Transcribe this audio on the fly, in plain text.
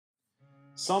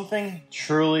Something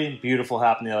truly beautiful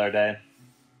happened the other day.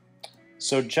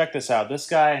 So check this out. This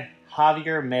guy,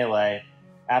 Javier Milei,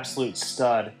 absolute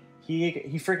stud.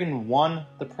 He freaking won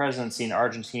the presidency in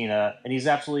Argentina, and he's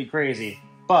absolutely crazy.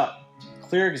 But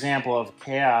clear example of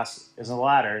chaos is a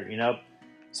ladder, you know?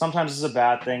 Sometimes it's a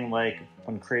bad thing, like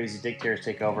when crazy dictators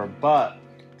take over, but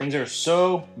things are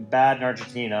so bad in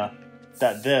Argentina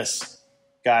that this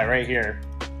guy right here,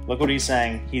 look what he's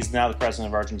saying. He's now the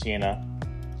president of Argentina.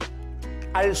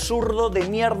 Al zurdo de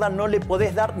mierda no le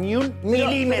podés dar ni un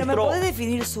milímetro. Pero ¿me podés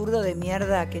definir zurdo de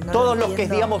mierda que no Todos lo los que,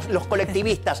 entiendo? digamos, los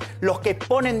colectivistas, los que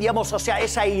ponen, digamos, o sea,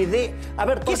 esa idea... A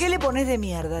ver, ¿Por qué le pones de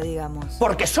mierda, digamos?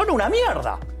 Porque son una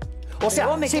mierda. O sea,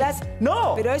 vos mezclás...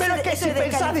 No, pero es que si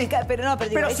pensás...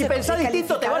 Pero si pensás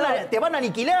distinto te van a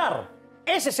aniquilar.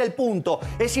 Ese es el punto.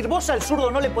 Es decir, vos al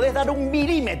zurdo no le podés dar un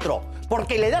milímetro,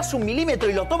 porque le das un milímetro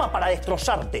y lo toma para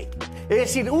destrozarte. Es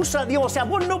decir, usa, digamos, o sea,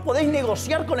 vos no podés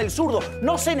negociar con el zurdo.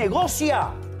 No se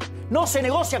negocia. No se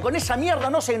negocia con esa mierda,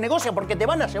 no se negocia porque te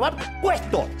van a llevar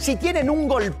puesto. Si tienen un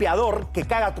golpeador que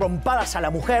caga trompadas a la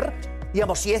mujer,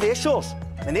 digamos, si es de ellos,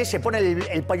 ¿entendés? Se pone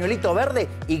el pañuelito verde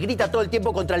y grita todo el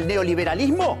tiempo contra el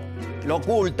neoliberalismo, lo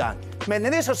ocultan. ¿Me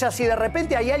entendés? O sea, si de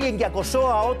repente hay alguien que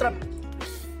acosó a otra...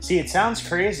 See, it sounds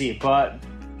crazy, but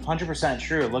 100%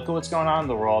 true. Look at what's going on in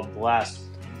the world the last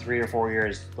 3 or 4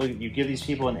 years. Look, you give these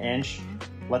people an inch,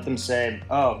 let them say,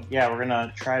 oh, yeah, we're going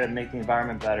to try to make the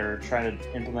environment better, try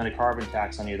to implement a carbon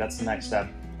tax on you. That's the next step.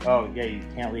 Oh, yeah, you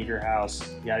can't leave your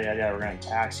house. Yada, yada, yada. We're going to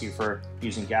tax you for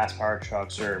using gas-powered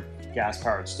trucks or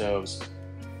gas-powered stoves.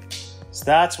 So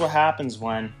that's what happens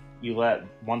when you let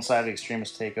one side of the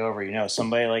extremists take over. You know,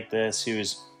 somebody like this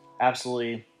who's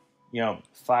absolutely, you know,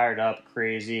 fired up,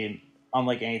 crazy,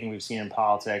 unlike anything we've seen in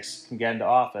politics, can get into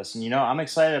office. And, you know, I'm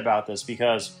excited about this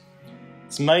because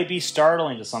this might be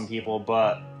startling to some people,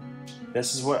 but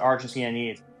this is what Argentina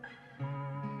needs.